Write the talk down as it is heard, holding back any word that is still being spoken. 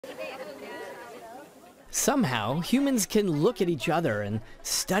Somehow, humans can look at each other and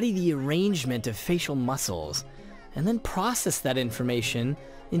study the arrangement of facial muscles, and then process that information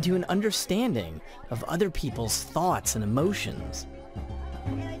into an understanding of other people's thoughts and emotions.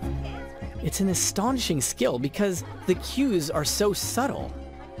 It's an astonishing skill because the cues are so subtle,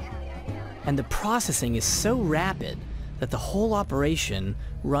 and the processing is so rapid that the whole operation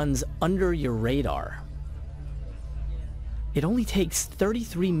runs under your radar. It only takes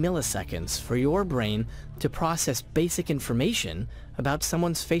 33 milliseconds for your brain to process basic information about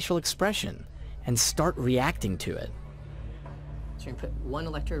someone's facial expression and start reacting to it. So you're going to put one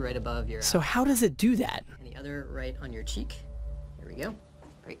electrode right above your... So how does it do that? And the other right on your cheek. Here we go.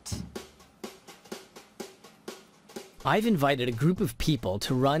 Great. I've invited a group of people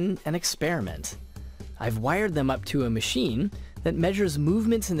to run an experiment. I've wired them up to a machine that measures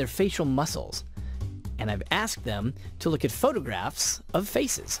movements in their facial muscles, and I've asked them to look at photographs of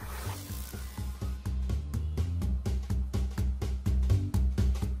faces.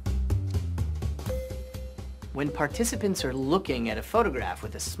 When participants are looking at a photograph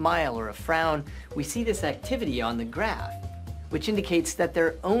with a smile or a frown, we see this activity on the graph, which indicates that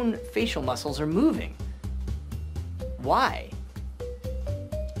their own facial muscles are moving. Why?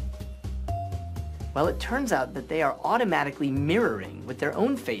 Well, it turns out that they are automatically mirroring with their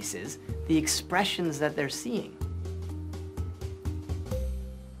own faces the expressions that they're seeing.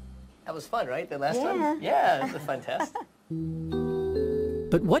 That was fun, right? The last one? Yeah, it was a fun test.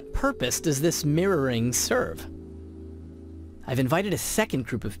 But what purpose does this mirroring serve? I've invited a second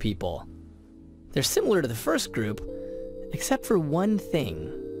group of people. They're similar to the first group, except for one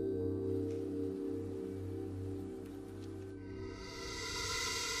thing.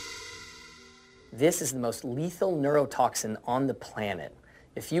 This is the most lethal neurotoxin on the planet.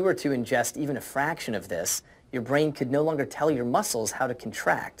 If you were to ingest even a fraction of this, your brain could no longer tell your muscles how to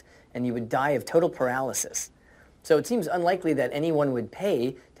contract, and you would die of total paralysis. So it seems unlikely that anyone would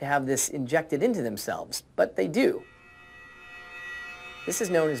pay to have this injected into themselves, but they do. This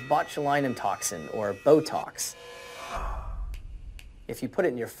is known as botulinum toxin, or Botox. If you put it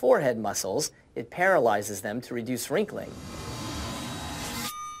in your forehead muscles, it paralyzes them to reduce wrinkling.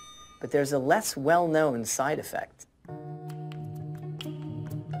 But there's a less well-known side effect.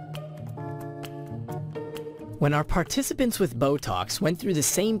 When our participants with Botox went through the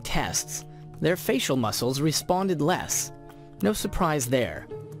same tests, their facial muscles responded less. No surprise there.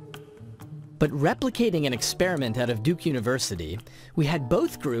 But replicating an experiment out of Duke University, we had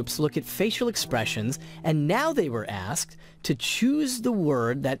both groups look at facial expressions, and now they were asked to choose the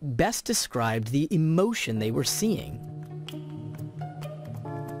word that best described the emotion they were seeing.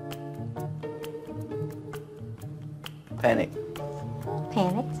 Panic.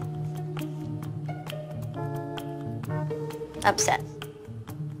 Panicked. Upset.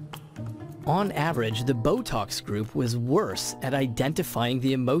 On average, the Botox group was worse at identifying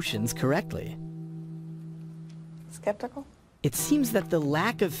the emotions correctly. Skeptical? It seems that the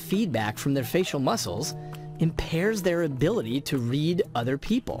lack of feedback from their facial muscles impairs their ability to read other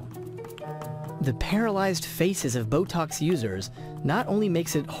people. The paralyzed faces of Botox users not only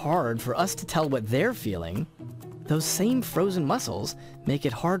makes it hard for us to tell what they're feeling, those same frozen muscles make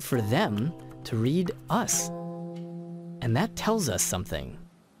it hard for them to read us. And that tells us something.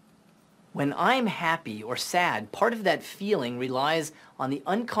 When I'm happy or sad, part of that feeling relies on the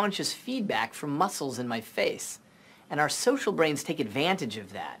unconscious feedback from muscles in my face. And our social brains take advantage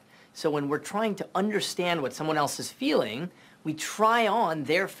of that. So when we're trying to understand what someone else is feeling, we try on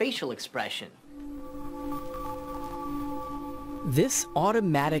their facial expression. This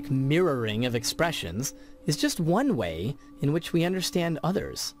automatic mirroring of expressions is just one way in which we understand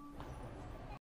others.